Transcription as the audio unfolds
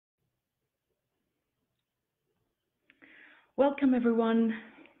Welcome, everyone.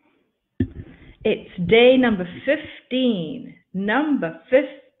 It's day number 15,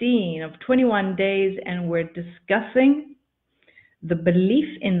 of 21 days, and we're discussing the belief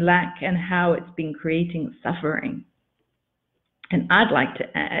in lack and how it's been creating suffering. And I'd like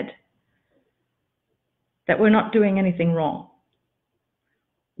to add that we're not doing anything wrong.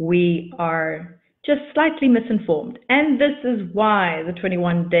 We are just slightly misinformed. And this is why the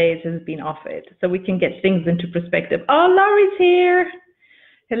 21 days has been offered, so we can get things into perspective. Oh, Laurie's here.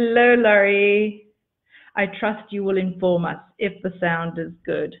 Hello, Laurie. I trust you will inform us if the sound is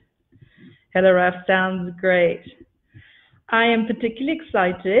good. Hello, Raf, sounds great. I am particularly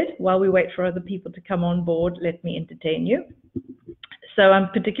excited. While we wait for other people to come on board, let me entertain you. So I'm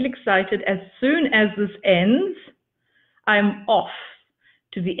particularly excited. As soon as this ends, I'm off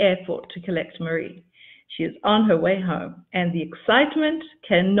to the airport to collect Marie. She is on her way home, and the excitement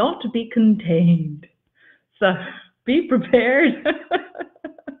cannot be contained. So be prepared.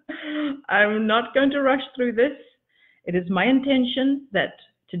 I'm not going to rush through this. It is my intention that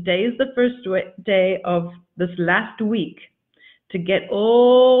today is the first day of this last week to get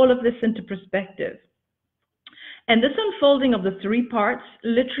all of this into perspective. And this unfolding of the three parts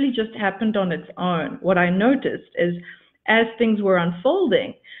literally just happened on its own. What I noticed is as things were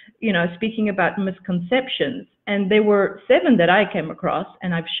unfolding, speaking about misconceptions, and there were 7 that I came across,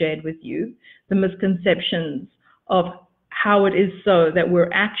 and I've shared with you the misconceptions of how it is so that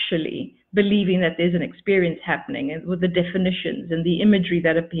we're actually believing that there's an experience happening, and with the definitions and the imagery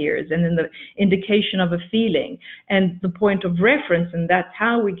that appears, and then the indication of a feeling and the point of reference, and that's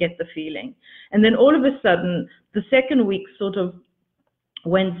how we get the feeling. And then all of a sudden, the second week sort of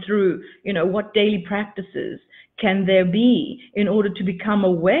went through, what daily practices can there be in order to become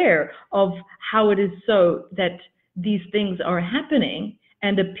aware of how it is so that these things are happening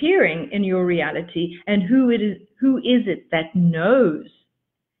and appearing in your reality, and who is it that knows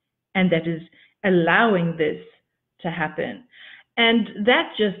and that is allowing this to happen. And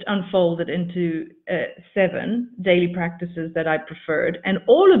that just unfolded into 7 daily practices that I preferred. And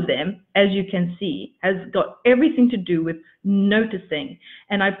all of them, as you can see, has got everything to do with noticing.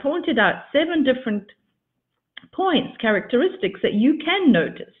 And I pointed out 7 different points, characteristics that you can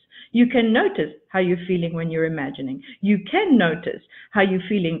notice. You can notice how you're feeling when you're imagining. You can notice how you're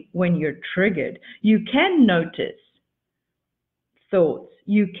feeling when you're triggered. You can notice thoughts.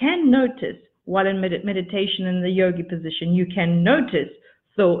 You can notice while in meditation in the yogi position. You can notice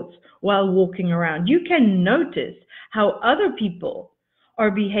thoughts while walking around. You can notice how other people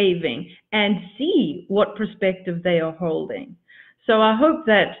are behaving and see what perspective they are holding. So I hope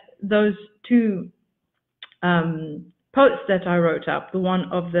that those 2 posts that I wrote up, the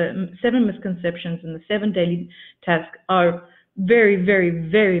one of the 7 misconceptions and the 7 daily tasks, are very, very,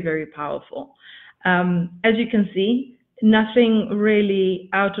 very, very powerful. As you can see, nothing really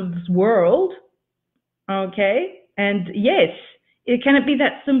out of this world, okay? And yes, can it be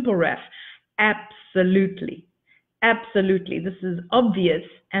that simple, Raf? Absolutely. Absolutely. This is obvious,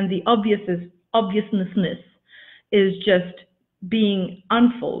 and the obviousness is just being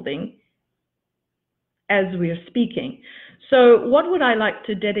unfolding as we are speaking. So what would I like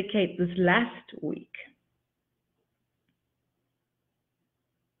to dedicate this last week?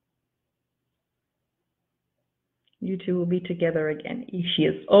 You two will be together again. She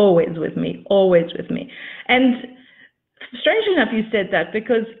is always with me, always with me. And strangely enough, you said that,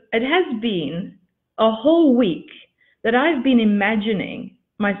 because it has been a whole week that I've been imagining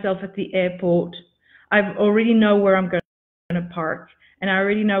myself at the airport. I already know where I'm going to park, and I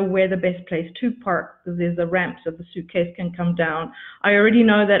already know where the best place to park, because there's a ramp so the suitcase can come down. I already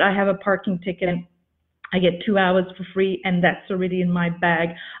know that I have a parking ticket and I get 2 hours for free, and that's already in my bag.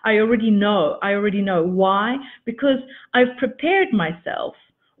 I already know. Why? Because I've prepared myself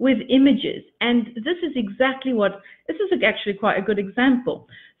with images, and this is actually quite a good example.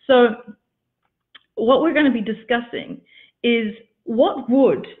 So what we're going to be discussing is, what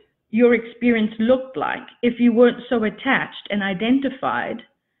would your experience look like if you weren't so attached and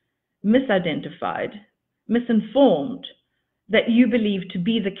misidentified, misinformed, that you believe to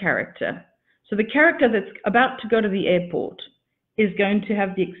be the character. So the character that's about to go to the airport is going to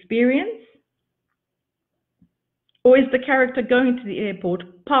have the experience, or is the character going to the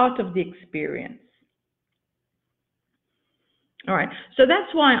airport part of the experience? All right, so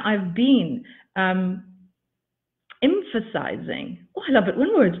that's why I've been emphasizing, I love it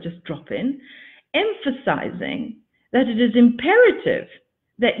when words just drop in, emphasizing that it is imperative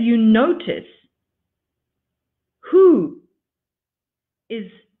that you notice who is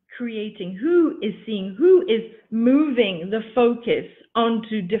creating, who is seeing, who is moving the focus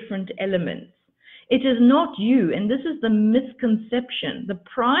onto different elements. It is not you. And this is the misconception, the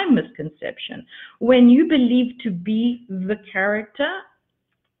prime misconception. When you believe to be the character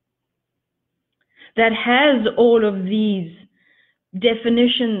that has all of these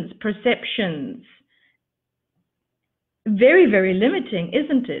definitions, perceptions, very, very limiting,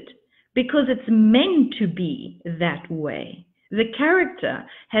 isn't it? Because it's meant to be that way. The character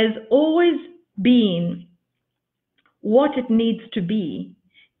has always been what it needs to be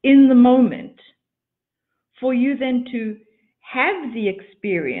in the moment for you then to have the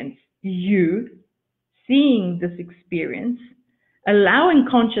experience, you seeing this experience, allowing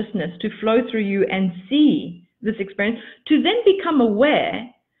consciousness to flow through you and see this experience, to then become aware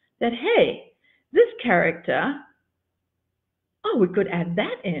that, hey, this character, oh, we could add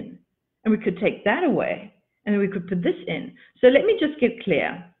that in, and we could take that away, and we could put this in. So let me just get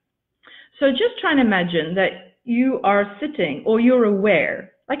clear. So just try and imagine that you are sitting, or you're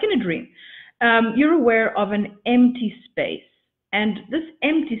aware, like in a dream, you're aware of an empty space, and this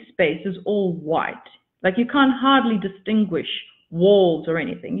empty space is all white. Like you can't hardly distinguish walls or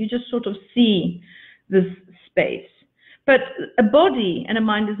anything. You just sort of see this space. But a body and a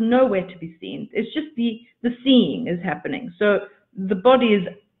mind is nowhere to be seen. It's just the seeing is happening. So the body is,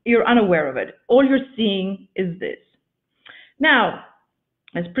 you're unaware of it. All you're seeing is this. Now,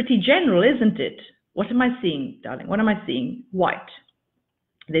 it's pretty general, isn't it? What am I seeing, darling? What am I seeing? White.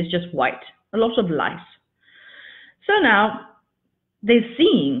 There's just white, a lot of light. So now there's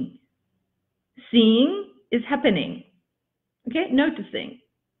seeing. Seeing is happening. Okay, noticing.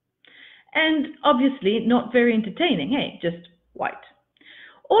 And obviously not very entertaining, hey, just white.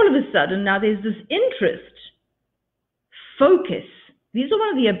 All of a sudden now there's this interest, focus. These are one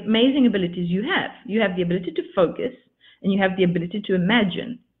of the amazing abilities you have. You have the ability to focus, and you have the ability to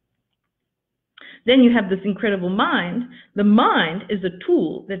imagine. Then you have this incredible mind. The mind is a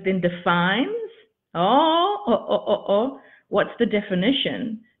tool that then defines, what's the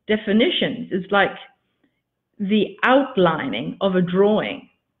definition? Definitions is like the outlining of a drawing.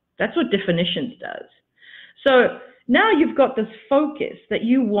 That's what definitions does. So now you've got this focus that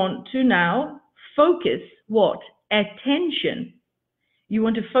you want to now focus what? Attention. You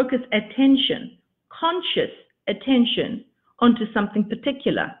want to focus attention, conscious attention onto something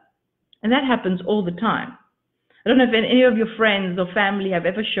particular. And that happens all the time. I don't know if any of your friends or family have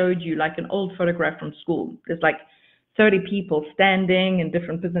ever showed you like an old photograph from school. There's like 30 people standing in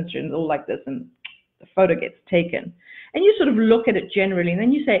different positions, all like this, and the photo gets taken. And you sort of look at it generally, and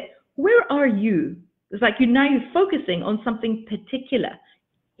then you say, where are you? It's like now you're focusing on something particular.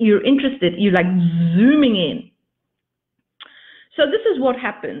 You're interested, you're like zooming in. So this is what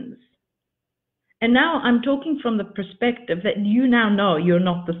happens. And now I'm talking from the perspective that you now know you're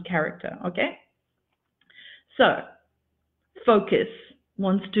not this character, okay? So focus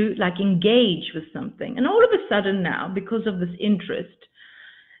wants to like engage with something. And all of a sudden now, because of this interest,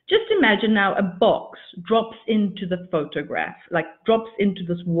 just imagine now a box drops into the photograph, like drops into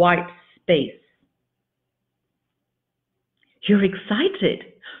this white space. You're excited.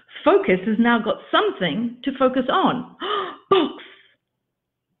 Focus has now got something to focus on. Box.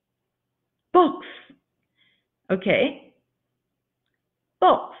 Box. Okay.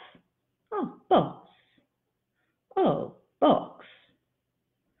 Box. Oh, box. Oh, box.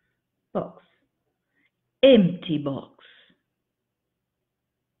 Box. Empty box.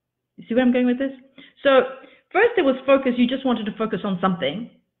 You see where I'm going with this? So first there was focus. You just wanted to focus on something,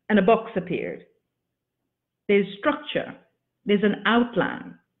 and a box appeared. There's structure. There's an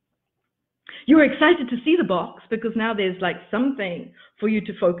outline. You were excited to see the box because now there's like something for you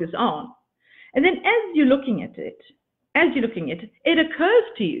to focus on. And then as you're looking at it, it occurs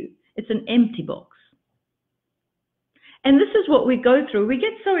to you it's an empty box. And this is what we go through. We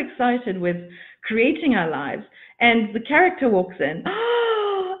get so excited with creating our lives, and the character walks in.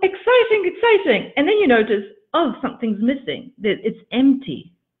 Oh, exciting, exciting. And then you notice, oh, something's missing. It's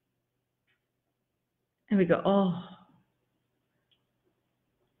empty. And we go, oh.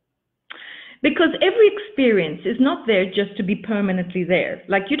 Because every experience is not there just to be permanently there.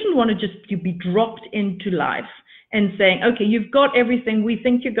 Like you didn't want to just be dropped into life and saying, okay, you've got everything we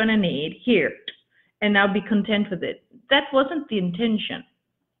think you're going to need here, and now be content with it. That wasn't the intention.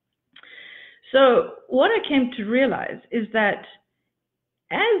 So what I came to realize is that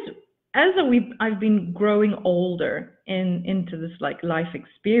I've been growing older into this like life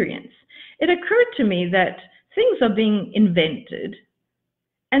experience, it occurred to me that things are being invented.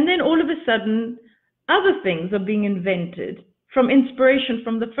 And then all of a sudden, other things are being invented from inspiration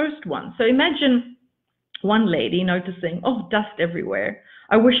from the first one. So imagine one lady noticing, oh, dust everywhere.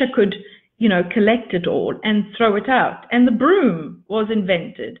 I wish I could, collect it all and throw it out. And the broom was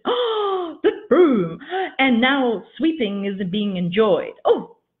invented. Oh, the broom, and now sweeping is being enjoyed.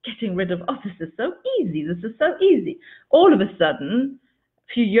 Oh, getting rid of, oh, this is so easy. This is so easy. All of a sudden,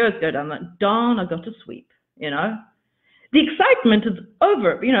 a few years go down, like, darn, I got to sweep, you know. The excitement is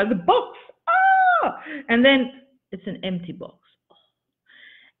over, you know, the box, and then it's an empty box.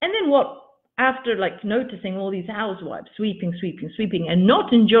 And then what, after like noticing all these housewives sweeping, and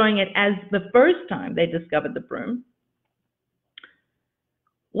not enjoying it as the first time they discovered the broom,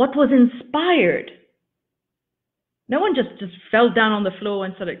 what was inspired? No one just fell down on the floor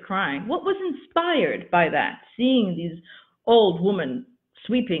and started crying. What was inspired by that? Seeing these old women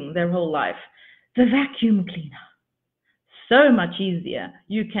sweeping their whole life. The vacuum cleaner. So much easier.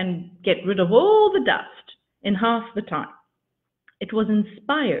 You can get rid of all the dust in half the time. It was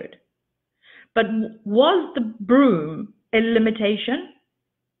inspired. But was the broom a limitation?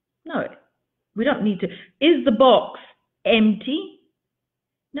 No, we don't need to. Is the box empty?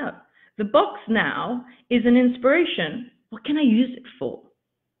 No. The box now is an inspiration. What can I use it for?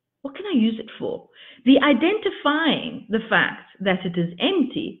 What can I use it for? The identifying the fact that it is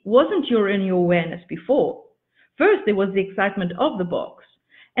empty wasn't in your awareness before. First, there was the excitement of the box.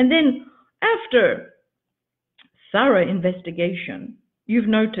 And then after thorough investigation, you've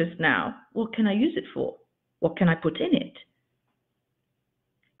noticed now, what can I use it for? What can I put in it?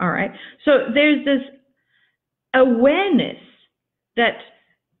 All right. So there's this awareness that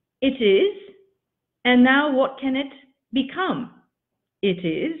it is, and now what can it become? It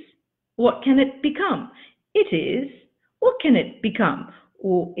is, what can it become? It is, what can it become?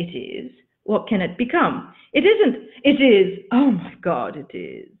 Or it is, what can it become? It isn't, it is, oh my God, it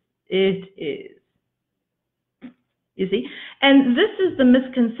is. It is. You see? And this is the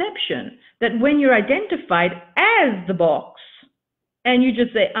misconception that when you're identified as the box, and you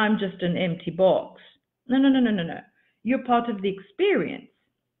just say, I'm just an empty box. No. You're part of the experience.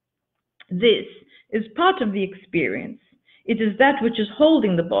 This is part of the experience. It is that which is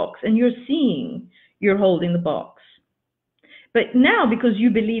holding the box, and you're seeing you're holding the box. But now, because you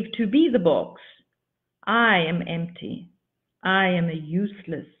believe to be the box, I am empty. I am a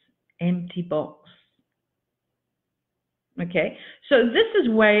useless, empty box. Okay? So this is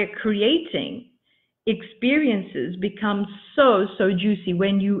where creating experiences becomes so juicy,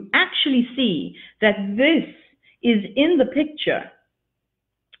 when you actually see that this is in the picture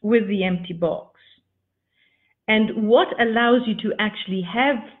with the empty box. And what allows you to actually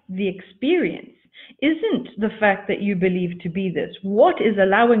have the experience isn't the fact that you believe to be this. What is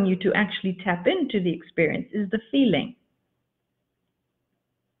allowing you to actually tap into the experience is the feeling.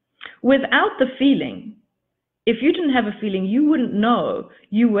 Without the feeling, if you didn't have a feeling, you wouldn't know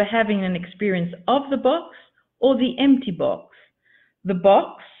you were having an experience of the box or the empty box. The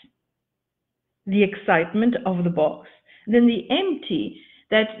box, the excitement of the box, then the empty,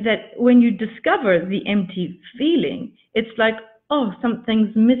 that when you discover the empty feeling, it's like, oh,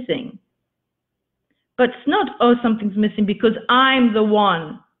 something's missing. But it's not, oh, something's missing because I'm the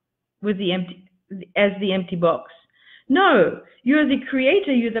one with the empty, as the empty box. No, you're the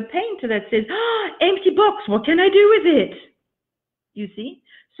creator, you're the painter that says, ah, empty box, what can I do with it? You see?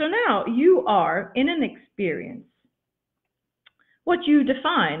 So now you are in an experience, what you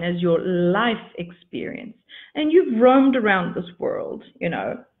define as your life experience. And you've roamed around this world, you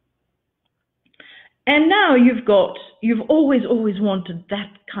know. And now you've always wanted that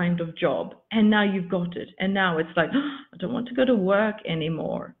kind of job. And now you've got it. And now it's like, oh, I don't want to go to work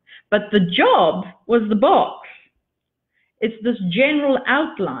anymore. But the job was the box. It's this general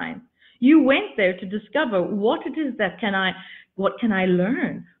outline. You went there to discover what it is that what can I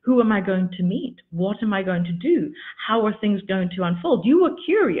learn? Who am I going to meet? What am I going to do? How are things going to unfold? You were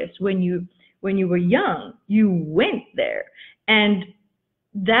curious when you were young. You went there. And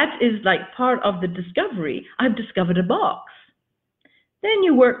that is like part of the discovery. I've discovered a box. Then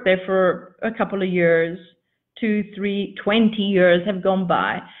you work there for a couple of years, 2, 3, 20 years have gone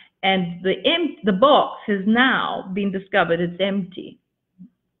by. And the box has now been discovered. It's empty.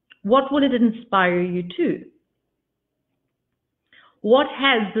 What will it inspire you to? What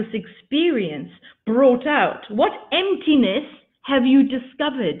has this experience brought out? What emptiness have you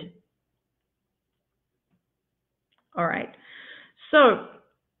discovered? All right. So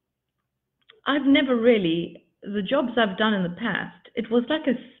I've never really, the jobs I've done in the past, it was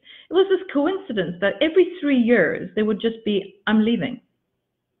this coincidence that every 3 years there would just be, I'm leaving.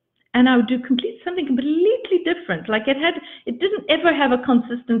 And I would do something completely different. Like it didn't ever have a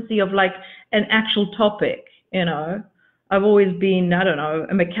consistency of like an actual topic, you know. I've always been, I don't know,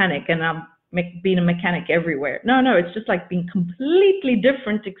 a mechanic, and I've been a mechanic everywhere. No, it's just like being completely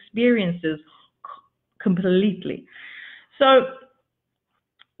different experiences, completely. So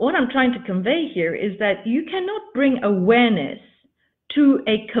what I'm trying to convey here is that you cannot bring awareness to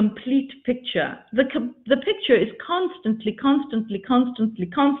a complete picture. The picture is constantly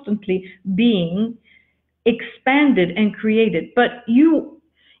being expanded and created. But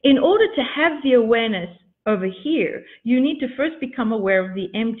in order to have the awareness over here, you need to first become aware of the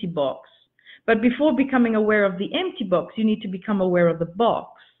empty box. But before becoming aware of the empty box, you need to become aware of the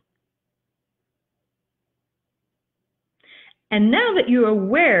box. And now that you're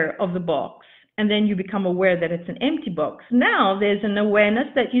aware of the box, and then you become aware that it's an empty box, now there's an awareness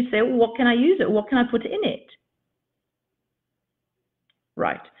that you say, well, what can I use it? What can I put in it?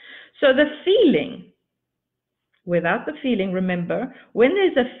 Right. So the feeling, without the feeling, remember, when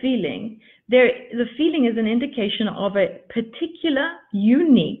there's a feeling, the feeling is an indication of a particular,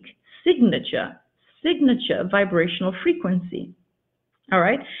 unique signature vibrational frequency. All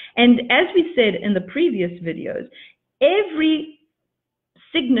right. And as we said in the previous videos, every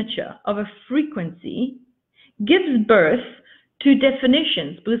signature of a frequency gives birth to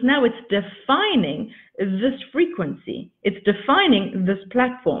definitions, because now it's defining this frequency. It's defining this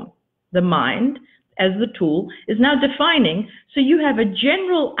platform. The mind, as the tool, is now defining, so you have a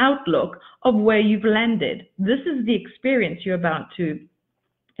general outlook of where you've landed. This is the experience you're about to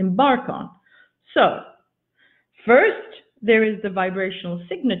embark on. So, first, there is the vibrational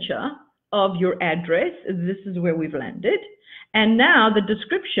signature of your address. This is where we've landed. And now the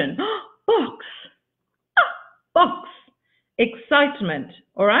description, box, box, excitement,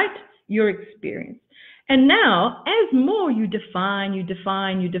 all right, your experience. And now, as more you define, and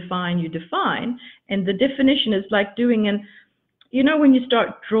the definition is like doing you know, when you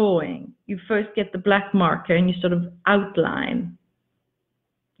start drawing, you first get the black marker and you sort of outline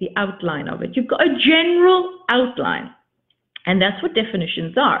the outline of it. You've got a general outline. And that's what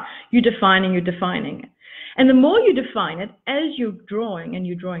definitions are. You're defining it. And the more you define it, as you're drawing and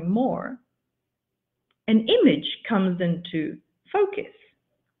you're drawing more, an image comes into focus.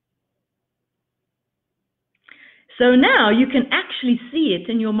 So now you can actually see it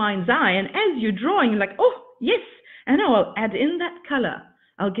in your mind's eye. And as you're drawing, you're like, oh, yes. And now I'll add in that color.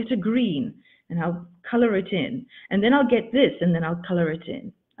 I'll get a green and I'll color it in. And then I'll get this and then I'll color it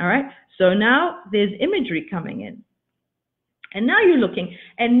in. All right. So now there's imagery coming in. And now you're looking,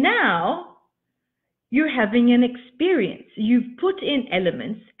 and now you're having an experience. You've put in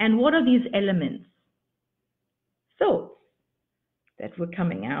elements, and what are these elements? Thoughts that we're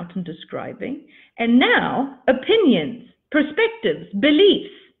coming out and describing, and now opinions, perspectives,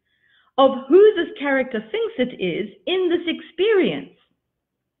 beliefs of who this character thinks it is in this experience.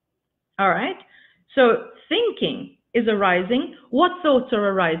 All right? So thinking is arising. What thoughts are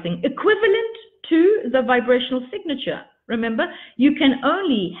arising? Equivalent to the vibrational signature. Remember, you can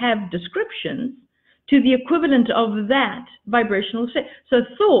only have descriptions to the equivalent of that vibrational state. So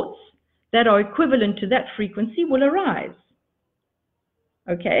thoughts that are equivalent to that frequency will arise.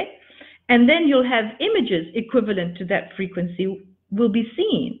 Okay? And then you'll have images equivalent to that frequency will be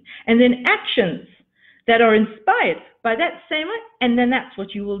seen. And then actions that are inspired by that same, and then that's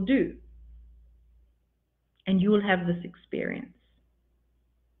what you will do. And you will have this experience.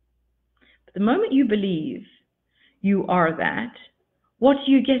 But the moment you believe you are that, what are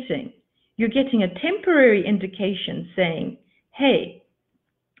you getting? You're getting a temporary indication saying, hey,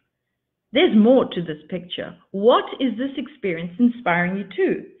 there's more to this picture. What is this experience inspiring you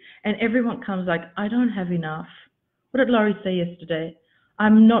to? And everyone comes like, I don't have enough. What did Laurie say yesterday?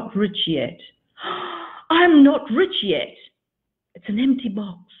 I'm not rich yet. I'm not rich yet. It's an empty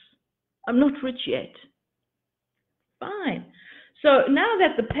box. I'm not rich yet. Fine. So now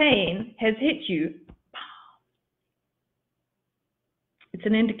that the pain has hit you, it's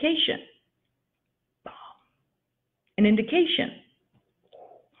an indication. An indication.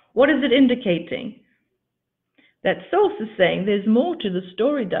 What is it indicating? That source is saying there's more to the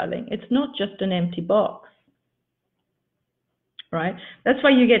story, darling. It's not just an empty box. Right? That's why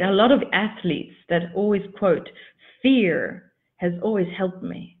you get a lot of athletes that always quote, fear has always helped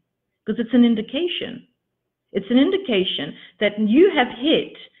me. Because it's an indication. It's an indication that you have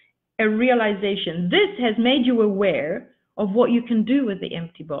hit a realization. This has made you aware of what you can do with the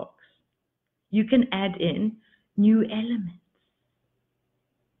empty box. You can add in new elements.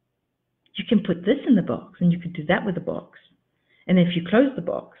 You can put this in the box, and you could do that with the box. And if you close the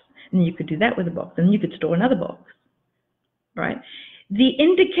box, then you could do that with the box, and you could store another box. Right? The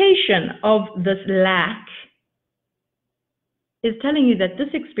indication of this lack is telling you that this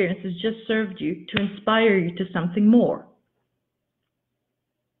experience has just served you to inspire you to something more.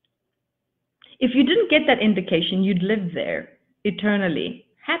 If you didn't get that indication, you'd live there eternally,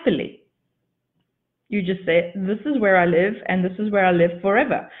 happily. You just say, this is where I live and this is where I live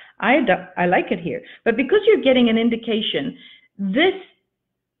forever. I like it here. But because you're getting an indication, this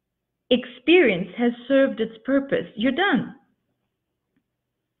experience has served its purpose. You're done.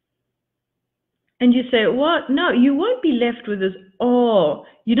 And you say, what? No, you won't be left with this, oh,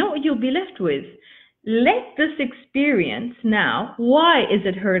 you know what you'll be left with? Let this experience now, why is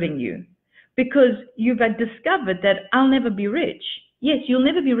it hurting you? Because you've discovered that I'll never be rich. Yes, you'll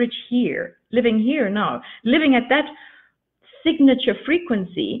never be rich here, living here now. Living at that signature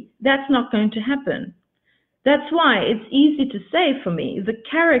frequency, that's not going to happen. That's why it's easy to say for me, the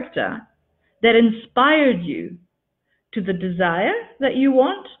character that inspired you to the desire that you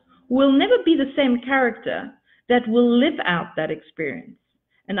want will never be the same character that will live out that experience.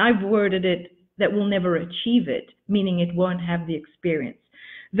 And I've worded it that will never achieve it, meaning it won't have the experience.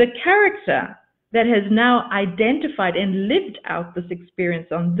 The character that has now identified and lived out this experience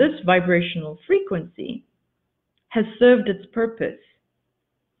on this vibrational frequency has served its purpose.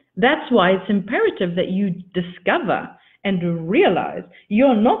 That's why it's imperative that you discover and realize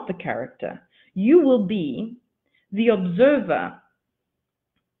you're not the character. You will be the observer,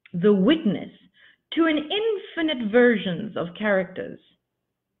 the witness to an infinite versions of characters.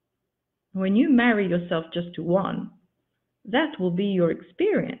 When you marry yourself just to one, that will be your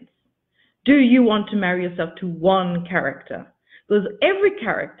experience. Do you want to marry yourself to one character? Because every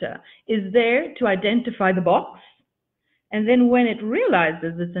character is there to identify the box, and then when it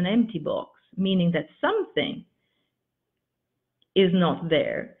realizes it's an empty box, meaning that something is not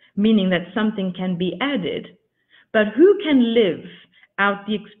there, meaning that something can be added, but who can live out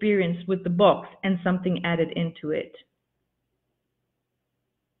the experience with the box and something added into it?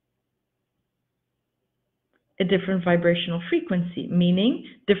 A different vibrational frequency, meaning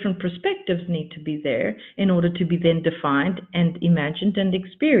different perspectives need to be there in order to be then defined and imagined and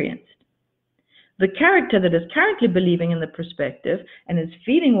experienced. The character that is currently believing in the perspective and is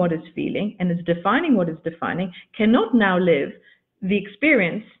feeling what is feeling and is defining what is defining cannot now live the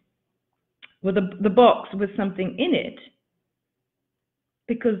experience with the box with something in it,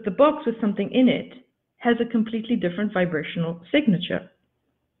 because the box with something in it has a completely different vibrational signature.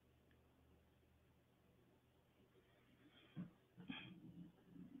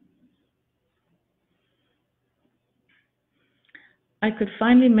 I could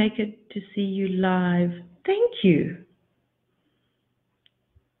finally make it to see you live. Thank you.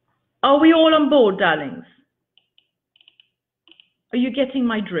 Are we all on board, darlings? Are you getting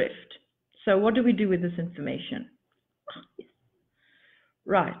my drift? So what do we do with this information?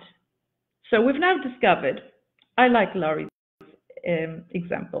 Right. So we've now discovered, I like Laurie's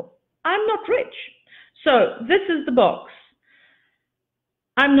example. I'm not rich. So this is the box.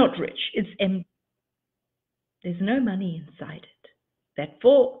 I'm not rich. It's empty. There's no money inside it.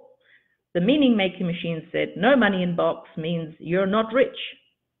 Therefore, the meaning making machine said, no money in box means you're not rich.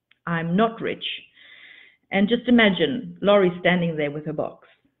 I'm not rich. And just imagine Laurie standing there with her box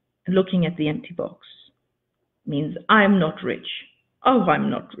and looking at the empty box. Means I'm not rich. Oh, I'm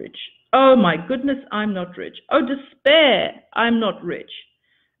not rich. Oh my goodness, I'm not rich. Oh, despair, I'm not rich.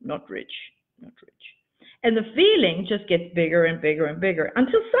 Not rich, not rich. And the feeling just gets bigger and bigger and bigger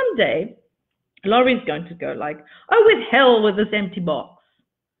until someday Laurie's going to go like, oh, with hell with this empty box.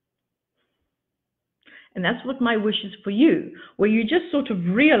 And that's what my wish is for you, where you just sort of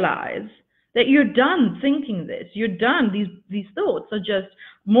realize that you're done thinking this. You're done. These thoughts are just,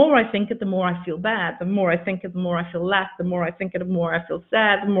 more I think it, the more I feel bad. The more I think it, the more I feel lack. The more I think it, the more I feel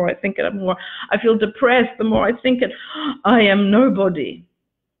sad. The more I think it, the more I feel depressed. The more I think it, I am nobody.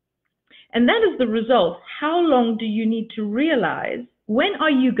 And that is the result. How long do you need to realize? When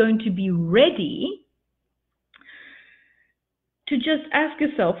are you going to be ready to just ask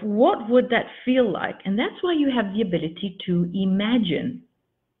yourself, what would that feel like? And that's why you have the ability to imagine,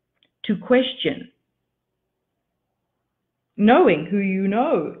 to question, knowing who you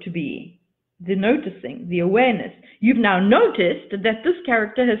know to be, the noticing, the awareness. You've now noticed that this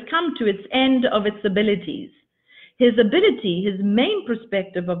character has come to its end of its abilities. His ability, his main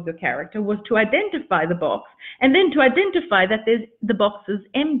perspective of the character was to identify the box and then to identify that the box is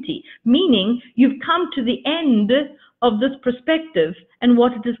empty, meaning you've come to the end of this perspective and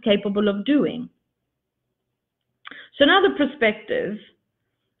what it is capable of doing. So now the perspective,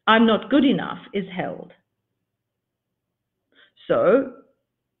 I'm not good enough, is held. So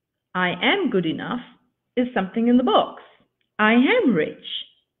I am good enough is something in the box. I am rich.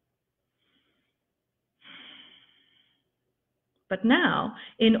 But now,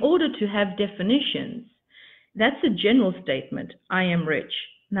 in order to have definitions, that's a general statement, I am rich.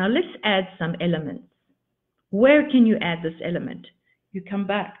 Now let's add some elements. Where can you add this element? You come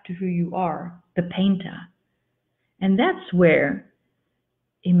back to who you are, the painter. And that's where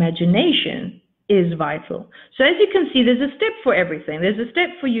imagination is vital. So as you can see, there's a step for everything. There's a step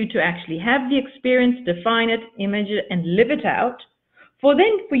for you to actually have the experience, define it, image it, and live it out, for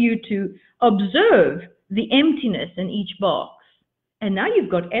you to observe the emptiness in each box. And now you've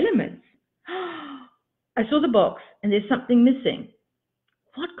got elements. I saw the box and there's something missing.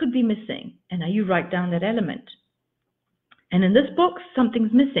 What could be missing? And now you write down that element. And in this box,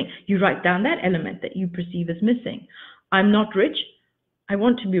 something's missing. You write down that element that you perceive as missing. I'm not rich. I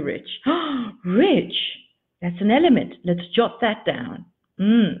want to be rich. Rich. That's an element. Let's jot that down.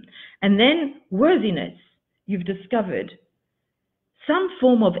 And then worthiness. You've discovered some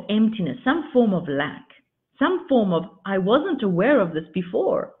form of emptiness, some form of lack, some form of, I wasn't aware of this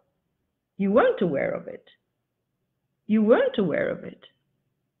before. You weren't aware of it. You weren't aware of it.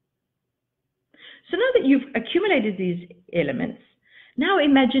 So now that you've accumulated these elements, now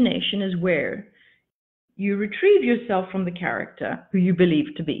imagination is where you retrieve yourself from the character who you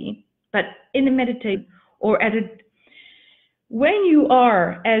believe to be, but in a meditation or when you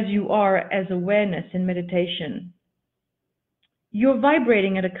are as awareness in meditation, you're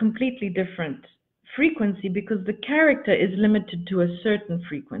vibrating at a completely different frequency because the character is limited to a certain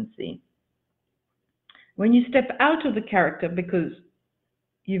frequency. When you step out of the character because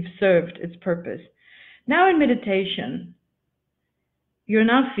you've served its purpose, now in meditation, you're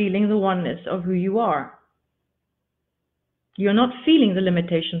now feeling the oneness of who you are. You're not feeling the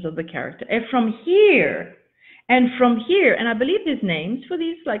limitations of the character. And from here, and I believe there's names for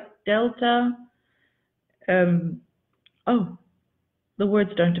these, like delta, the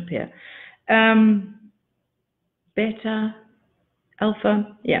words don't appear. Beta,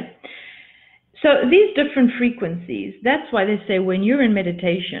 alpha, yeah. So these different frequencies, that's why they say when you're in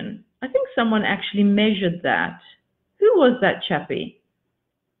meditation, I think someone actually measured that. Who was that chappie?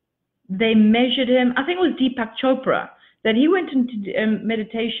 They measured him, I think it was Deepak Chopra, that he went into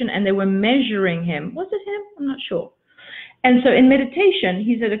meditation and they were measuring him. Was it him? I'm not sure. And so in meditation,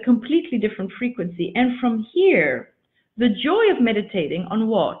 he's at a completely different frequency. And from here, the joy of meditating on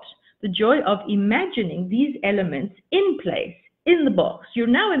what? The joy of imagining these elements in place, in the box. You're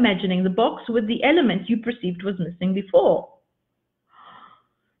now imagining the box with the element you perceived was missing before.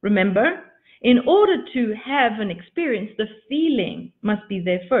 Remember, in order to have an experience, the feeling must be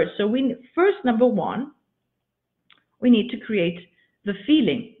there first. So number one, we need to create the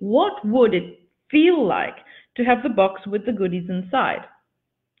feeling. What would it feel like to have the box with the goodies inside?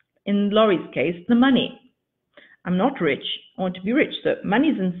 In Laurie's case, the money. I'm not rich, I want to be rich. So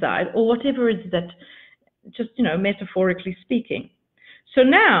money's inside, or whatever it is that, just, metaphorically speaking. So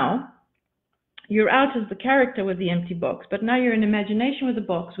now you're out as the character with the empty box, but now you're in imagination with the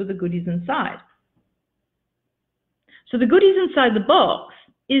box with the goodies inside. So the goodies inside the box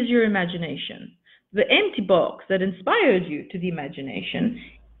is your imagination. The empty box that inspired you to the imagination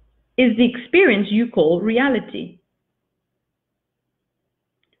is the experience you call reality.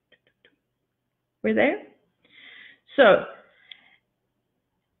 We're there? So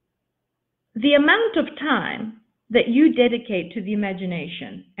the amount of time that you dedicate to the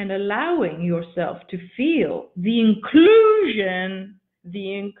imagination and allowing yourself to feel the inclusion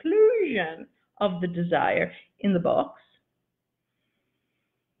of the desire in the box,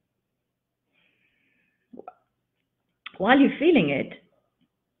 while you're feeling it,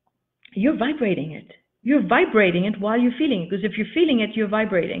 you're vibrating it. You're vibrating it while you're feeling it, because if you're feeling it, you're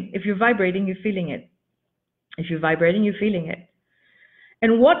vibrating. If you're vibrating, you're feeling it. If you're vibrating, you're feeling it.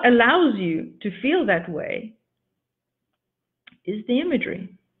 And what allows you to feel that way is the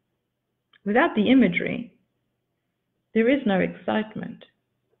imagery. Without the imagery, there is no excitement.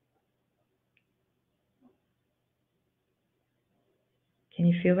 Can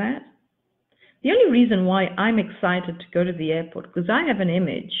you feel that? The only reason why I'm excited to go to the airport, because I have an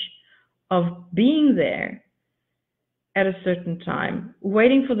image of being there at a certain time,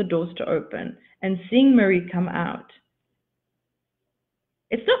 waiting for the doors to open, and seeing Marie come out.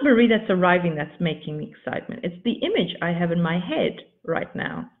 It's not Marie that's arriving that's making me excitement. It's the image I have in my head right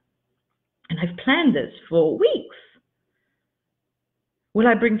now. And I've planned this for weeks. Will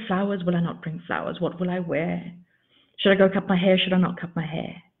I bring flowers? Will I not bring flowers? What will I wear? Should I go cut my hair? Should I not cut my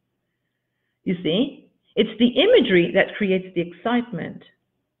hair? You see? It's the imagery that creates the excitement.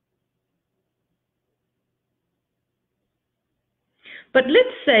 But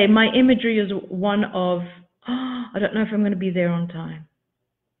let's say my imagery is one of, I don't know if I'm going to be there on time.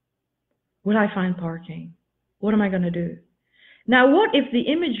 Will I find parking? What am I going to do? Now, what if the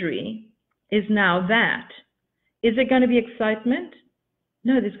imagery is now that? Is there going to be excitement?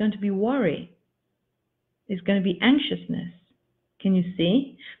 No, there's going to be worry. There's going to be anxiousness. Can you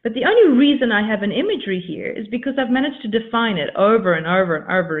see? But the only reason I have an imagery here is because I've managed to define it over and over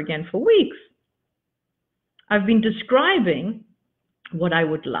and over again for weeks. I've been describing what I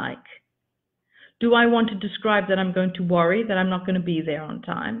would like. Do I want to describe that I'm going to worry that I'm not going to be there on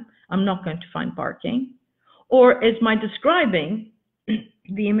time? I'm not going to find parking? Or is my describing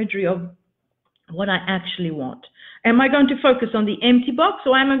the imagery of what I actually want? Am I going to focus on the empty box,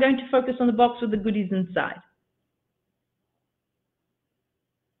 or am I going to focus on the box with the goodies inside?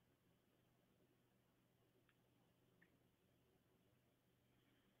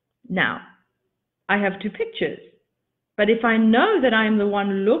 Now, I have two pictures, but if I know that I am the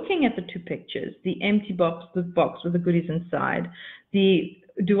one looking at the two pictures, the empty box, the box with the goodies inside,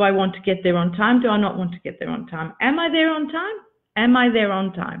 do I want to get there on time? Do I not want to get there on time? Am I there on time? Am I there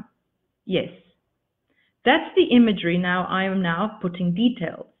on time? Yes. That's the imagery. Now I am now putting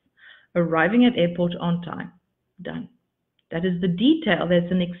details. Arriving at airport on time. Done. That is the detail.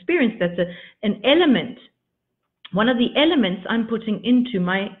 That's an experience. That's an element. One of the elements I'm putting into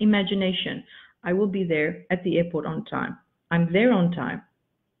my imagination. I will be there at the airport on time. I'm there on time.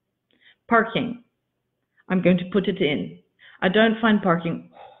 Parking. I'm going to put it in. I don't find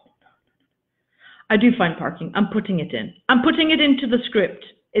parking. I do find parking. I'm putting it in. I'm putting it into the script.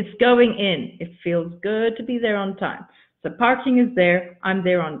 It's going in. It feels good to be there on time. So parking is there. I'm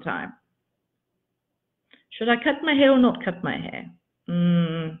there on time. Should I cut my hair or not cut my hair?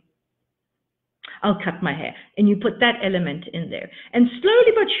 I'll cut my hair. And you put that element in there. And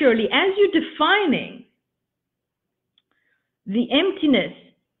slowly but surely, as you're defining the emptiness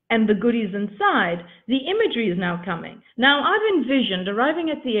and the goodies inside, the imagery is now coming. Now I've envisioned arriving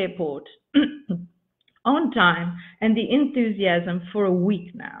at the airport on time and the enthusiasm for a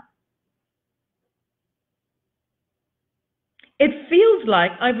week now. It feels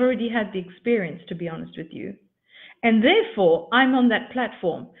like I've already had the experience, to be honest with you. And therefore, I'm on that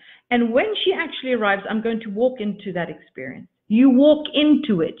platform. And when she actually arrives, I'm going to walk into that experience. You walk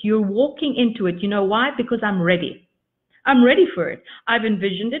into it. You're walking into it. You know why? Because I'm ready. I'm ready for it. I've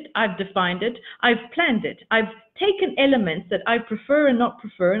envisioned it. I've defined it. I've planned it. I've taken elements that I prefer and not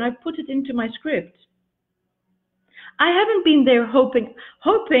prefer, and I've put it into my script. I haven't been there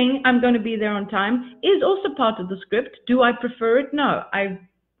hoping I'm going to be there on time is also part of the script. Do I prefer it? No,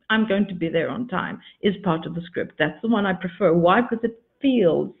 I'm going to be there on time is part of the script. That's the one I prefer. Why? Because it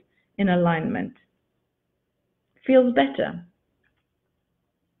feels in alignment. Feels better.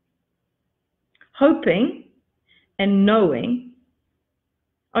 Hoping and knowing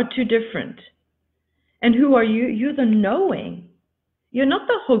are two different. And who are you? You're the knowing. You're not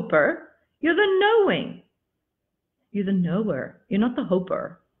the hoper. You're the knowing. You're the knower. You're not the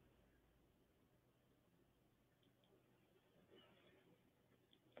hoper.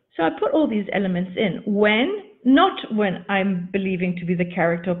 So I put all these elements in. Not when I'm believing to be the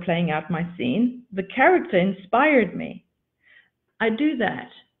character playing out my scene. The character inspired me. I do that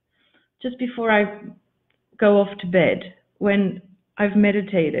just before I go off to bed, when I've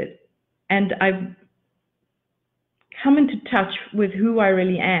meditated and I've come into touch with who I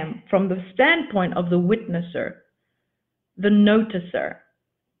really am from the standpoint of the witnesser, the noticer.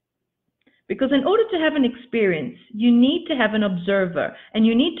 Because in order to have an experience, you need to have an observer, and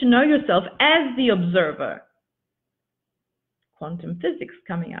you need to know yourself as the observer. Quantum physics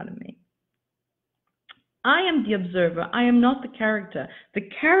coming out of me. I am the observer. I am not the character. The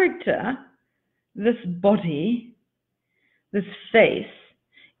character, this body, this face,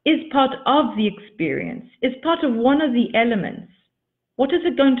 is part of the experience, is part of one of the elements. What is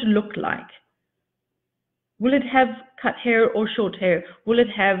it going to look like? Will it have cut hair or short hair? Will it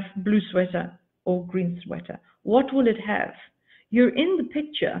have blue sweater or green sweater? What will it have? You're in the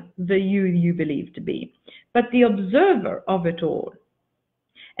picture, the you believe to be, but the observer of it all.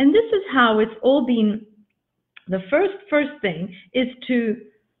 And this is how it's all been. The first thing is to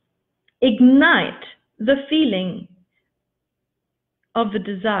ignite the feeling of the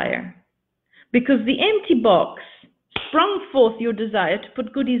desire, because the empty box sprung forth your desire to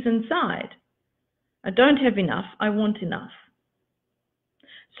put goodies inside. I don't have enough, I want enough.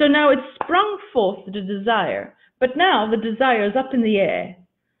 So now it's sprung forth the desire, but now the desire is up in the air.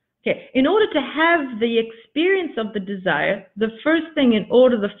 Okay, in order to have the experience of the desire, the first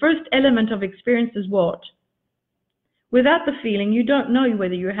element of experience is what? Without the feeling, you don't know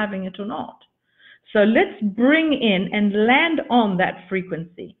whether you're having it or not. So let's bring in and land on that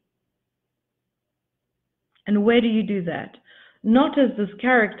frequency. And where do you do that? Not as this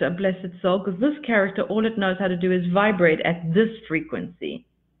character, bless its soul, because this character, all it knows how to do is vibrate at this frequency,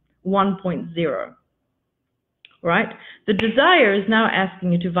 1.0, right? The desire is now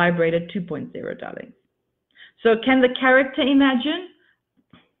asking you to vibrate at 2.0, darling. So can the character imagine?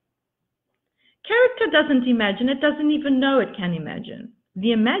 Character doesn't imagine. It doesn't even know it can imagine.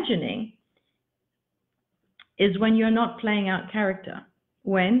 The imagining is when you're not playing out character.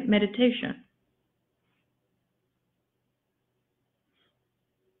 When? Meditation.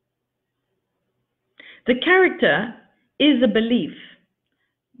 The character is a belief.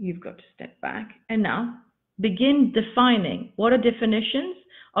 You've got to step back and now begin defining. What are definitions?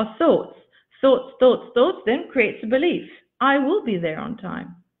 Are thoughts. Thoughts, thoughts, thoughts, then creates a belief. I will be there on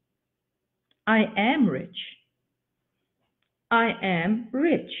time. I am rich. I am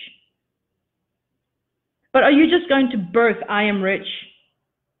rich. But are you just going to birth, I am rich?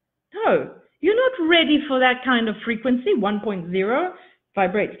 No, you're not ready for that kind of frequency. 1.0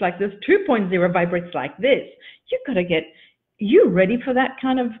 vibrates like this, 2.0 vibrates like this. You've got to get, are you ready for that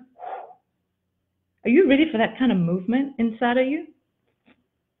kind of movement inside of you?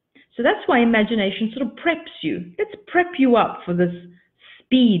 So that's why imagination sort of preps you. Let's prep you up for this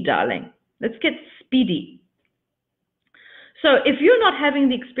speed, darling. Let's get speedy. So if you're not having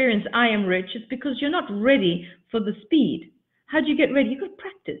the experience, I am rich, it's because you're not ready for the speed. How do you get ready? You've got to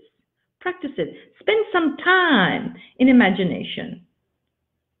practice. Practice it. Spend some time in imagination.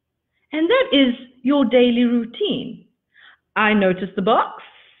 And that is your daily routine. I notice the box.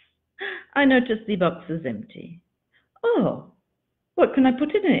 I notice the box is empty. Oh, what can I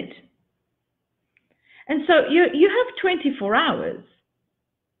put in it? And so you have 24 hours.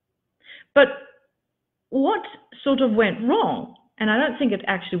 But what sort of went wrong? And I don't think it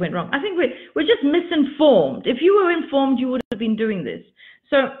actually went wrong. I think we're just misinformed. If you were informed, you would have been doing this.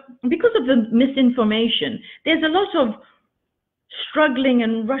 So because of the misinformation, there's a lot of struggling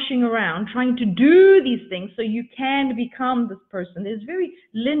and rushing around trying to do these things so you can become this person. There's very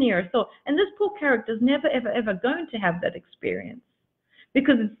linear thought. And this poor character is never, ever, ever going to have that experience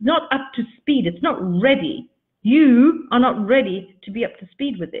because it's not up to speed. It's not ready. You are not ready to be up to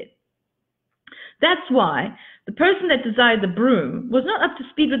speed with it. That's why the person that desired the broom was not up to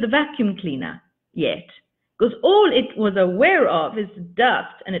speed with the vacuum cleaner yet, because all it was aware of is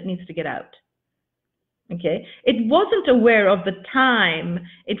dust and it needs to get out. Okay, it wasn't aware of the time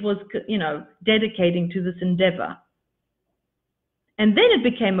it was, dedicating to this endeavor. And then it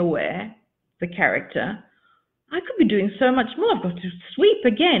became aware, the character, I could be doing so much more. I've got to sweep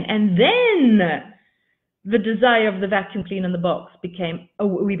again. And then the desire of the vacuum cleaner in the box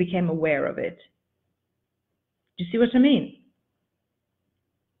we became aware of it. Do you see what I mean?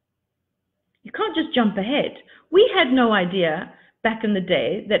 You can't just jump ahead. We had no idea back in the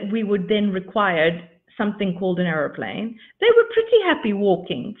day that we would then require something called an aeroplane. They were pretty happy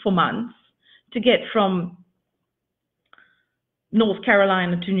walking for months to get from North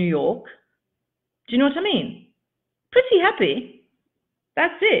Carolina to New York. Do you know what I mean? Pretty happy.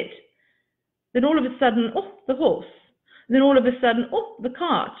 That's it. Then all of a sudden, oh, the horse. Then all of a sudden, oh, the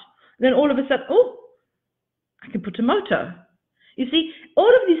cart. Then all of a sudden, oh, I can put a motor. You see, all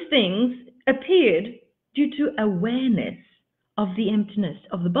of these things appeared due to awareness of the emptiness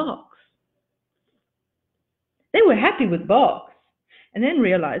of the box. They were happy with box and then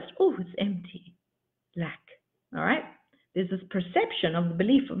realized, oh, it's empty. Lack. All right? There's this perception of the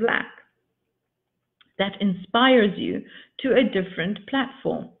belief of lack that inspires you to a different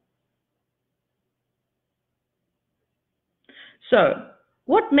platform. So,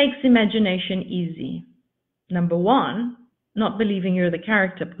 what makes imagination easy? Number one, not believing you're the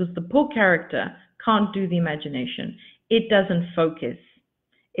character, because the poor character can't do the imagination. It doesn't focus.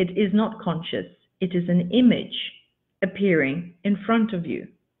 It is not conscious. It is an image appearing in front of you.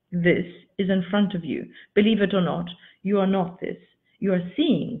 This is in front of you. Believe it or not, you are not this. You are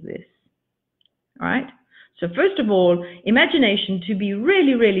seeing this. All right? So first of all, imagination to be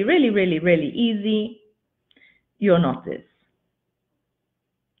really, really, really, really, really easy, you're not this.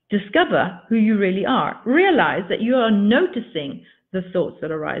 Discover who you really are. Realize that you are noticing the thoughts that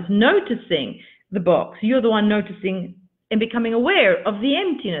arise, noticing the box. You're the one noticing and becoming aware of the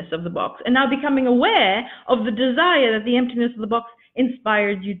emptiness of the box, and now becoming aware of the desire that the emptiness of the box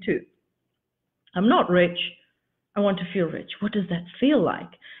inspired you to. I'm not rich. I want to feel rich. What does that feel like?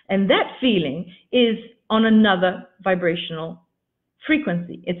 And that feeling is on another vibrational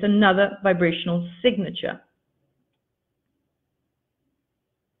frequency. It's another vibrational signature.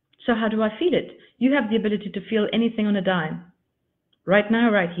 So how do I feel it? You have the ability to feel anything on a dime. Right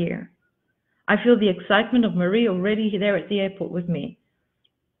now, right here. I feel the excitement of Marie already there at the airport with me.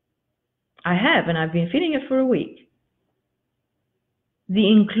 I have, and I've been feeling it for a week. The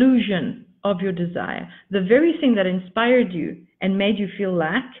inclusion of your desire, the very thing that inspired you and made you feel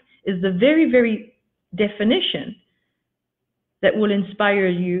lack, is the very, very definition that will inspire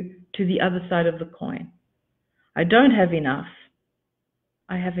you to the other side of the coin. I don't have enough.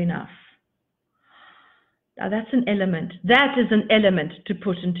 I have enough. Now that's an element. That is an element to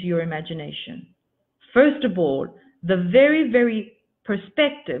put into your imagination. First of all, the very, very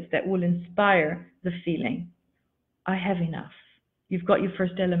perspective that will inspire the feeling. I have enough. You've got your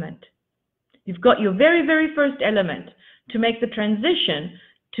first element. You've got your very, very first element to make the transition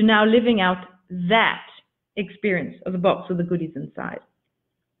to now living out that experience of the box with the goodies inside.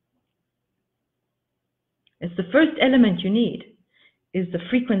 It's the first element you need, is the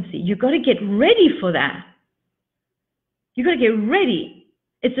frequency. You've got to get ready for that. You've got to get ready.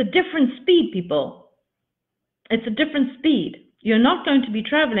 It's a different speed, people. It's a different speed. You're not going to be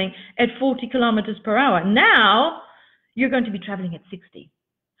traveling at 40 kilometers per hour. Now, you're going to be traveling at 60.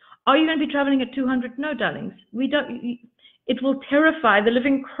 Are you going to be traveling at 200? No, darlings. It will terrify the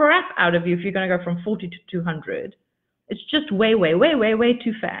living crap out of you if you're going to go from 40 to 200. It's just way, way, way, way, way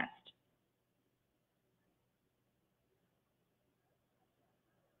too fast.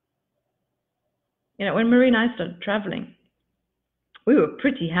 You know, when Marie and I started traveling, we were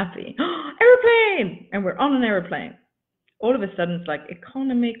pretty happy. Airplane! And we're on an airplane. All of a sudden, it's like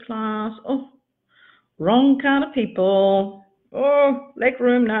economy class. Oh, wrong kind of people. Oh, leg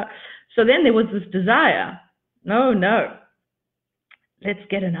room now. So then there was this desire. No. Let's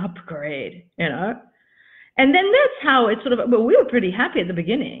get an upgrade, you know. And then that's how it sort of, well, we were pretty happy at the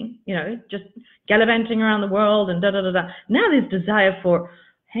beginning, you know, just gallivanting around the world and da-da-da-da. Now there's desire for,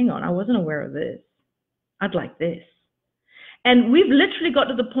 hang on, I wasn't aware of this. I'd like this. And we've literally got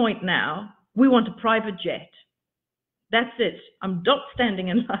to the point now, we want a private jet. That's it. I'm not standing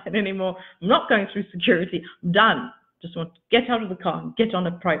in line anymore. I'm not going through security. I'm done. Just want to get out of the car and get on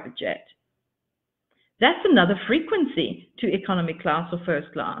a private jet. That's another frequency to economy class or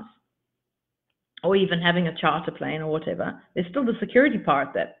first class, or even having a charter plane or whatever. There's still the security part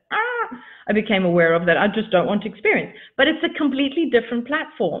that I became aware of that I just don't want to experience. But it's a completely different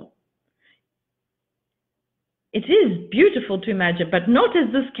platform. It is beautiful to imagine, but not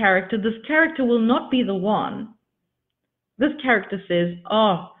as this character. This character will not be the one. This character says,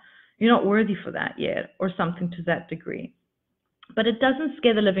 oh, you're not worthy for that yet, or something to that degree. But it doesn't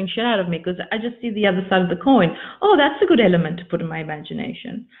scare the living shit out of me because I just see the other side of the coin. Oh, that's a good element to put in my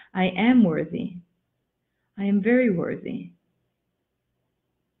imagination. I am worthy. I am very worthy.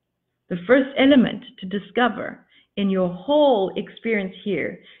 The first element to discover in your whole experience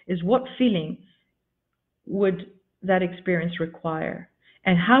here is what feeling would that experience require?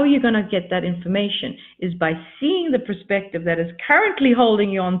 And how you're going to get that information is by seeing the perspective that is currently holding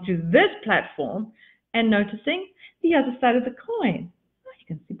you onto this platform and noticing the other side of the coin. Oh, you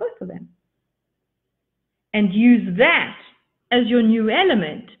can see both of them. And use that as your new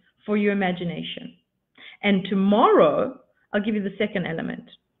element for your imagination. And tomorrow, I'll give you the second element.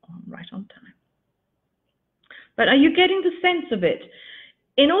 Oh, I'm right on time. But are you getting the sense of it?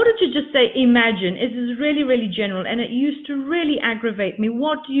 In order to just say imagine, it is really, really general, and it used to really aggravate me.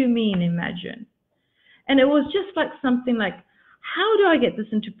 What do you mean imagine? And it was just like something like, how do I get this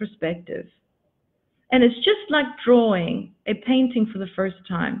into perspective? And it's just like drawing a painting for the first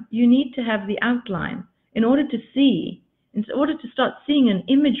time. You need to have the outline in order to see, in order to start seeing an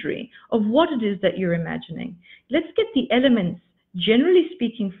imagery of what it is that you're imagining. Let's get the elements, generally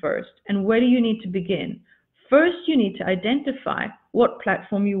speaking, first, and where do you need to begin? First, you need to identify what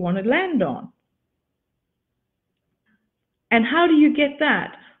platform you want to land on. And how do you get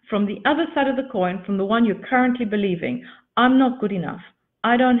that? From the other side of the coin, from the one you're currently believing. I'm not good enough.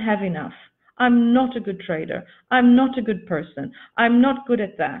 I don't have enough. I'm not a good trader. I'm not a good person. I'm not good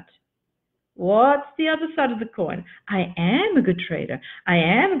at that. What's the other side of the coin? I am a good trader. I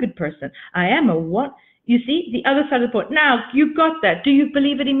am a good person. I am a what? You see, the other side of the point. Now, you got that. Do you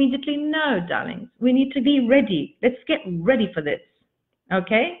believe it immediately? No, darlings. We need to be ready. Let's get ready for this.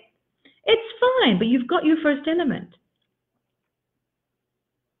 Okay? It's fine, but you've got your first element.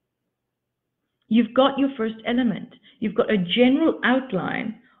 You've got your first element. You've got a general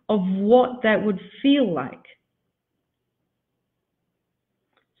outline of what that would feel like.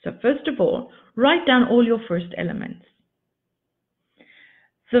 So first of all, write down all your first elements.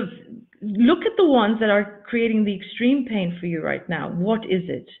 So look at the ones that are creating the extreme pain for you right now. What is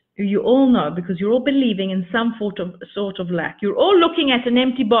it? You all know, because you're all believing in some sort of lack. You're all looking at an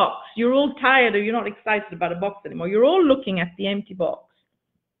empty box. You're all tired or you're not excited about a box anymore. You're all looking at the empty box.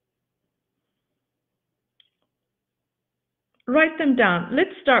 Write them down.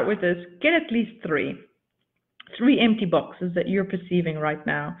 Let's start with this. Get at least three empty boxes that you're perceiving right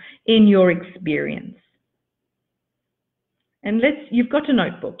now in your experience. And you've got a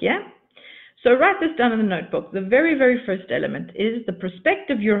notebook, yeah? So write this down in the notebook. The very, very first element is the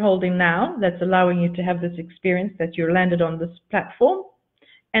perspective you're holding now that's allowing you to have this experience that you're landed on this platform.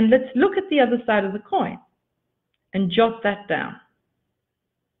 And let's look at the other side of the coin and jot that down.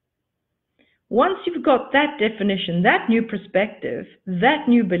 Once you've got that definition, that new perspective, that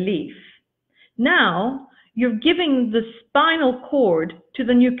new belief, now you're giving the spinal cord to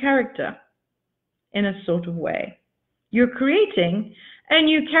the new character in a sort of way. You're creating a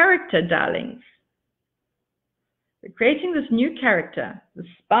new character, darlings. We're creating this new character, the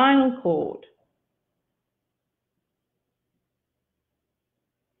spinal cord.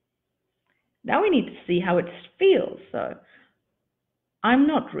 Now we need to see how it feels. So, I'm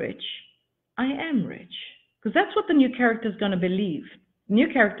not rich, I am rich. Because that's what the new character is going to believe. The new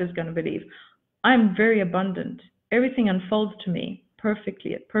character is going to believe, I'm very abundant. Everything unfolds to me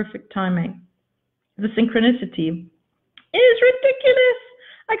perfectly at perfect timing. The synchronicity is ridiculous.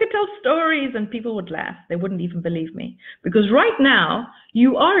 I could tell stories and people would laugh. They wouldn't even believe me. Because right now,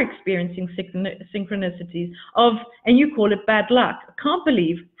 you are experiencing synchronicities of, and you call it bad luck. I can't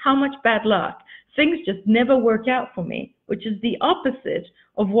believe how much bad luck. Things just never work out for me, which is the opposite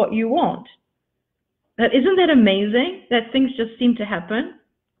of what you want. Isn't that amazing that things just seem to happen?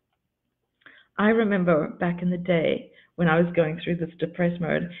 I remember back in the day when I was going through this depressed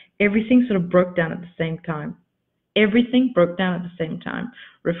mode, everything sort of broke down at the same time. Everything broke down at the same time.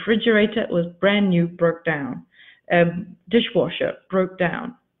 Refrigerator was brand new, broke down. Dishwasher broke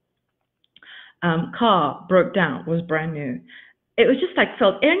down. Car broke down, was brand new. It was just like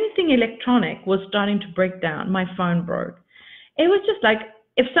felt anything electronic was starting to break down. My phone broke. It was just like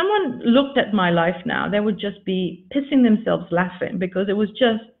if someone looked at my life now, they would just be pissing themselves laughing because it was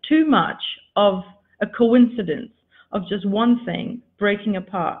just too much of a coincidence of just one thing breaking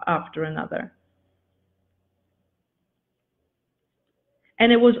apart after another.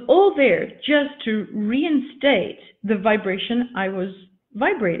 And it was all there just to reinstate the vibration I was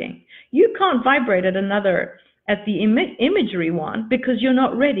vibrating. You can't vibrate at another, at the imagery one, because you're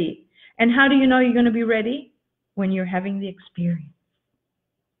not ready. And how do you know you're going to be ready? When you're having the experience.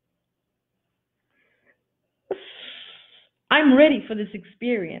 I'm ready for this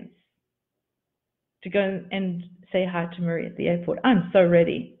experience. To go and say hi to Marie at the airport. I'm so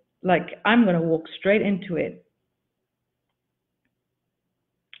ready. Like, I'm going to walk straight into it.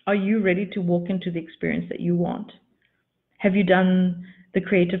 Are you ready to walk into the experience that you want? Have you done the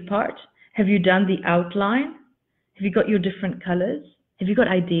creative part? Have you done the outline? Have you got your different colors? Have you got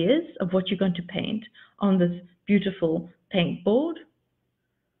ideas of what you're going to paint on this beautiful paint board?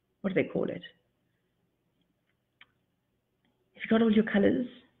 What do they call it? Have you got all your colors?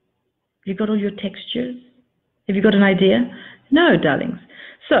 Have you got all your textures? Have you got an idea? No, darlings.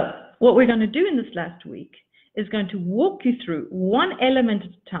 So what we're going to do in this last week is going to walk you through one element at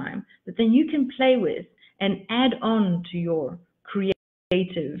a time that then you can play with and add on to your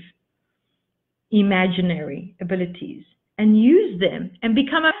creative, imaginary abilities and use them and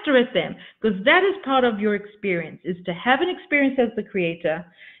become a master at them, because that is part of your experience, is to have an experience as the creator,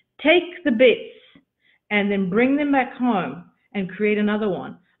 take the bits and then bring them back home and create another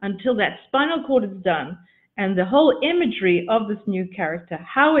one until that spinal cord is done and the whole imagery of this new character,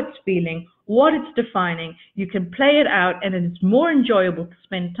 how it's feeling, what it's defining, you can play it out, and it's more enjoyable to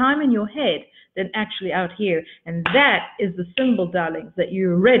spend time in your head than actually out here. And that is the symbol, darlings, that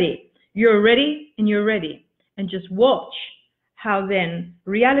you're ready. You're ready and you're ready. And just watch how then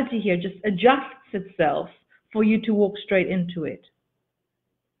reality here just adjusts itself for you to walk straight into it.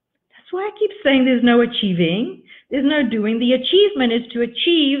 That's why I keep saying there's no achieving, there's no doing. The achievement is to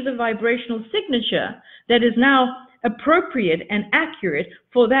achieve the vibrational signature that is now appropriate and accurate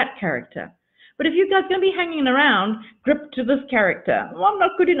for that character. But if you guys are going to be hanging around, gripped to this character, oh, I'm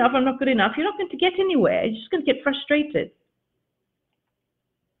not good enough, I'm not good enough, you're not going to get anywhere. You're just going to get frustrated.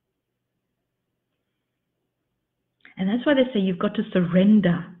 And that's why they say you've got to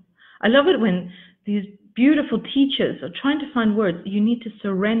surrender. I love it when these beautiful teachers are trying to find words. You need to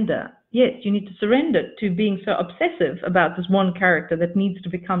surrender. Yes, you need to surrender to being so obsessive about this one character that needs to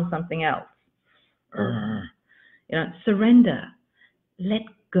become something else. You know, surrender. Let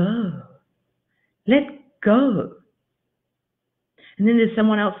go. Let go. And then there's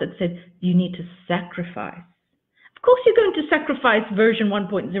someone else that said, you need to sacrifice. Of course you're going to sacrifice version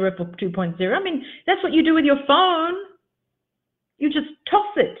 1.0 for 2.0. I mean, that's what you do with your phone. You just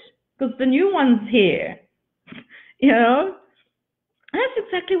toss it because the new one's here. You know? And that's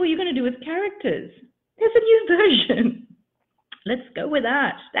exactly what you're going to do with characters. There's a new version. Let's go with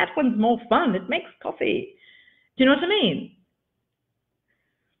that. That one's more fun. It makes coffee. Do you know what I mean?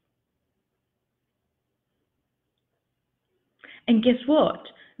 And guess what?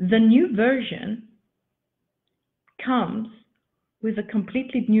 The new version comes with a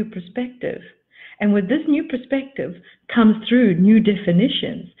completely new perspective. And with this new perspective comes through new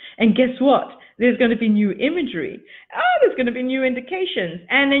definitions. And guess what? There's going to be new imagery. Oh, there's going to be new indications.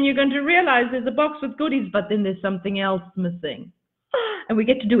 And then you're going to realize there's a box with goodies, but then there's something else missing. And we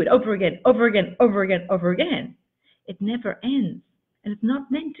get to do it over again, over again, over again, over again. It never ends. And it's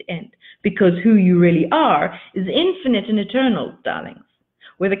not meant to end, because who you really are is infinite and eternal, darlings,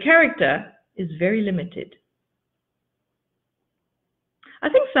 where the character is very limited. I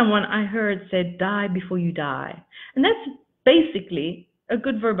think someone I heard said, die before you die. And that's basically a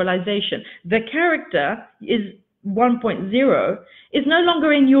good verbalization. The character is 1.0 is no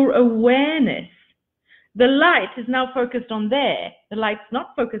longer in your awareness. The light is now focused on there. The light's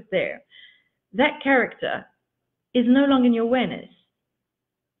not focused there. That character is no longer in your awareness.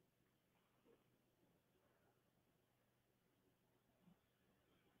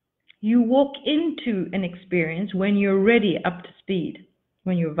 You walk into an experience when you're ready, up to speed.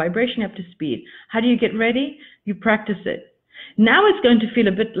 When you're vibration up to speed. How do you get ready? You practice it. Now it's going to feel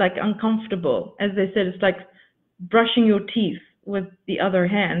a bit like uncomfortable. As they said, it's like brushing your teeth with the other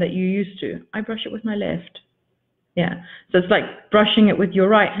hand that you used to. I brush it with my left. Yeah. So it's like brushing it with your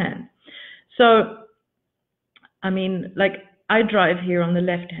right hand. So, I mean, like I drive here on the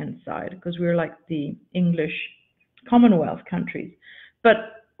left-hand side because we're like the English Commonwealth countries. But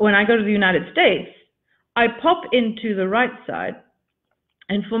when I go to the United States, I pop into the right side.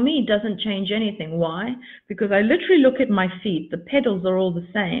 And for me, it doesn't change anything. Why? Because I literally look at my feet. The pedals are all the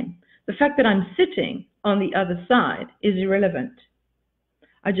same. The fact that I'm sitting on the other side is irrelevant.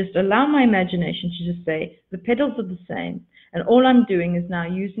 I just allow my imagination to just say, the pedals are the same. And all I'm doing is now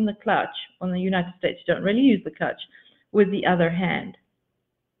using the clutch. On the United States, you don't really use the clutch with the other hand.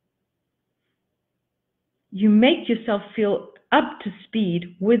 You make yourself feel up to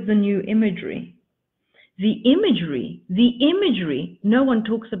speed with the new imagery. The imagery, no one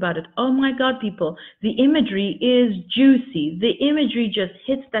talks about it. Oh my God, people, the imagery is juicy. The imagery just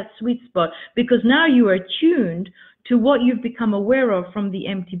hits that sweet spot because now you are tuned to what you've become aware of from the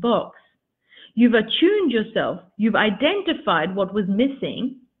empty box. You've attuned yourself, you've identified what was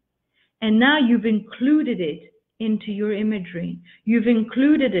missing, and now you've included it into your imagery. You've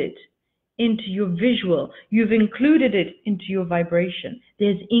included it into your visual. You've included it into your vibration.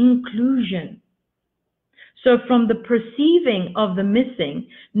 There's inclusion. So from the perceiving of the missing,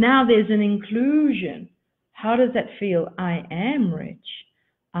 now there's an inclusion. How does that feel? I am rich.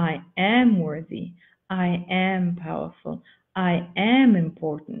 I am worthy. I am powerful. I am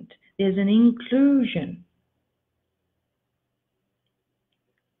important. There's an inclusion.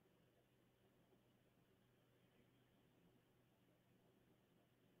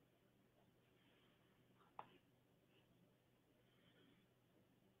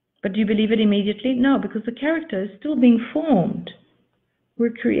 But do you believe it immediately? No, because the character is still being formed. We're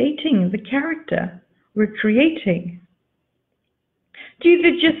creating the character. We're creating. Do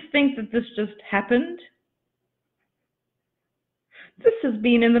you just think that this just happened? This has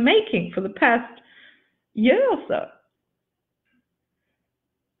been in the making for the past year or so.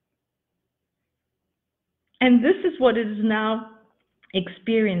 And this is what it is now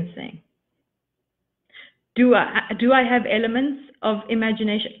experiencing. Do I have elements of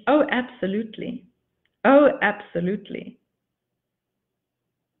imagination? Oh, absolutely. Oh, absolutely.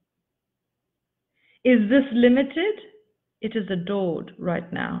 Is this limited? It is adored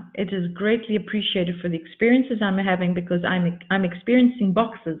right now. It is greatly appreciated for the experiences I'm having because I'm experiencing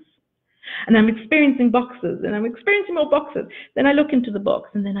boxes. And I'm experiencing boxes, and I'm experiencing more boxes. Then I look into the box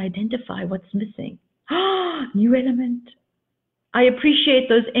and then identify what's missing. Ah, new element. I appreciate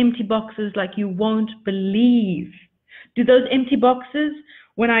those empty boxes like you won't believe. Do those empty boxes,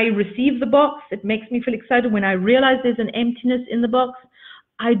 when I receive the box, it makes me feel excited. When I realize there's an emptiness in the box,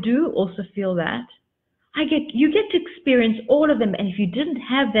 I do also feel that. You get to experience all of them. And if you didn't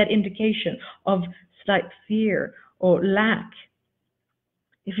have that indication of slight fear or lack,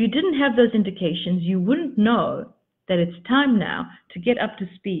 if you didn't have those indications, you wouldn't know that it's time now to get up to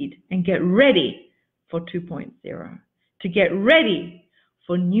speed and get ready for 2.0, to get ready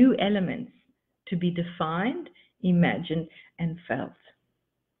for new elements to be defined, imagined, and felt.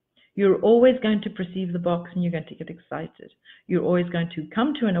 You're always going to perceive the box and you're going to get excited. You're always going to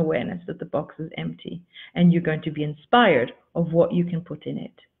come to an awareness that the box is empty and you're going to be inspired of what you can put in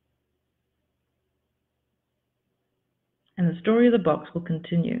it. And the story of the box will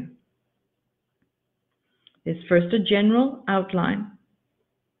continue. There's first a general outline,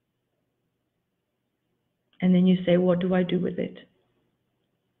 and then you say, what do I do with it?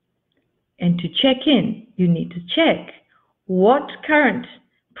 And to check in, you need to check what current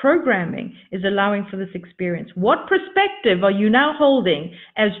programming is allowing for this experience? What perspective are you now holding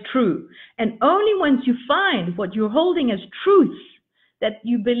as true? And only once you find what you're holding as truth, that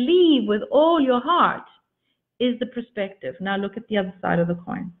you believe with all your heart, is the perspective. Now look at the other side of the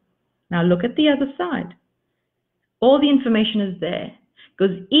coin. Now look at the other side. All the information is there,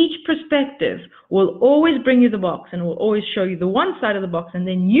 because each perspective will always bring you the box and will always show you the one side of the box, and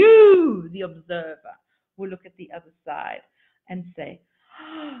then you, the observer, will look at the other side and say,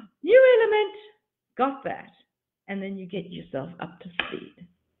 oh, new element, got that. And then you get yourself up to speed.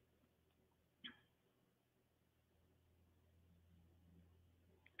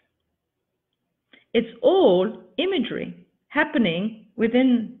 It's all imagery happening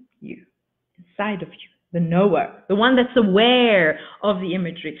within you, inside of you. The knower, the one that's aware of the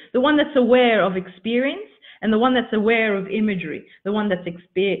imagery, the one that's aware of experience, and the one that's aware of imagery, the one that's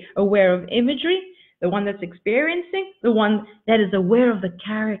aware of imagery, the one that's experiencing, the one that is aware of the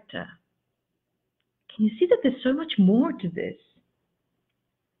character. Can you see that there's so much more to this?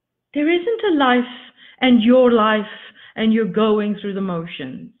 There isn't a life and you're going through the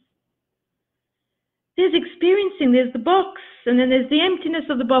motions. There's experiencing, there's the box, and then there's the emptiness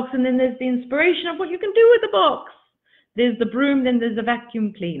of the box, and then there's the inspiration of what you can do with the box. There's the broom, then there's the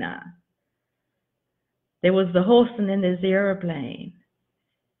vacuum cleaner. There was the horse, and then there's the airplane.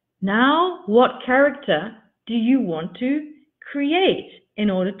 Now, what character do you want to create in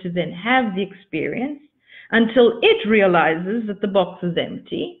order to then have the experience until it realizes that the box is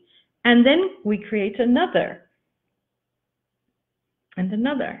empty, and then we create another, and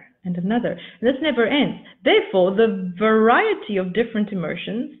another, and another. And this never ends. Therefore, the variety of different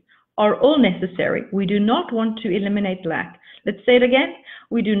emotions are all necessary. We do not want to eliminate lack. Let's say it again.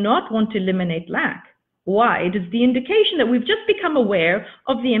 We do not want to eliminate lack. Why? It is the indication that we've just become aware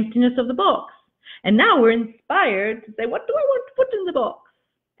of the emptiness of the box. And now we're inspired to say, what do I want to put in the box?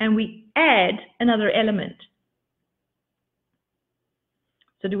 And we add another element.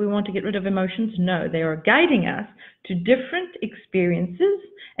 So do we want to get rid of emotions? No, they are guiding us to different experiences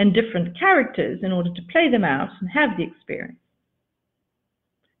and different characters in order to play them out and have the experience.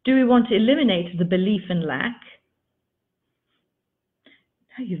 Do we want to eliminate the belief in lack?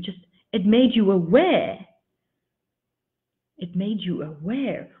 No, it made you aware. It made you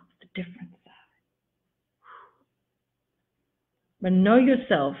aware of the difference. But know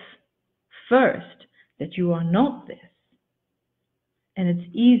yourself first that you are not this. And it's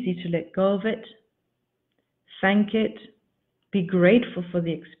easy to let go of it, thank it, be grateful for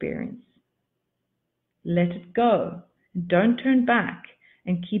the experience. Let it go. Don't turn back,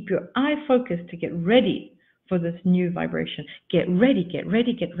 and keep your eye focused to get ready for this new vibration. Get ready, get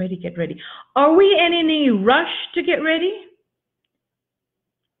ready, get ready, get ready. Are we in any rush to get ready?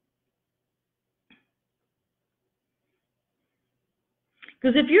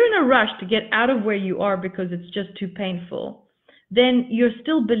 Because if you're in a rush to get out of where you are because it's just too painful, then you're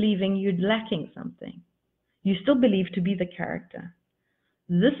still believing you're lacking something. You still believe to be the character.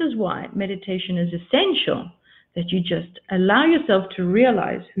 This is why meditation is essential, that you just allow yourself to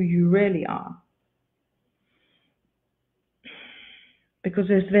realize who you really are. Because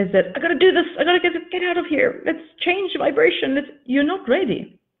there's that, I got to do this, I got to get out of here, let's change vibration. You're not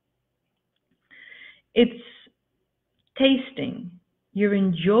ready. It's tasting. You're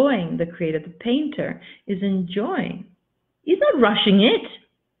enjoying the creator. The painter is enjoying. He's not rushing it.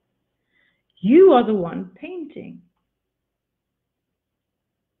 You are the one painting.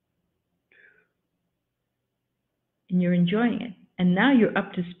 And you're enjoying it. And now you're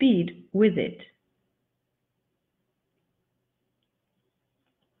up to speed with it.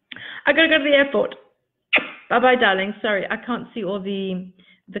 I gotta go to the airport. Bye-bye, darling. Sorry, I can't see all the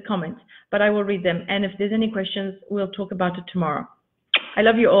comments, but I will read them. And if there's any questions, we'll talk about it tomorrow. I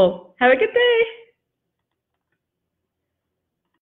love you all. Have a good day.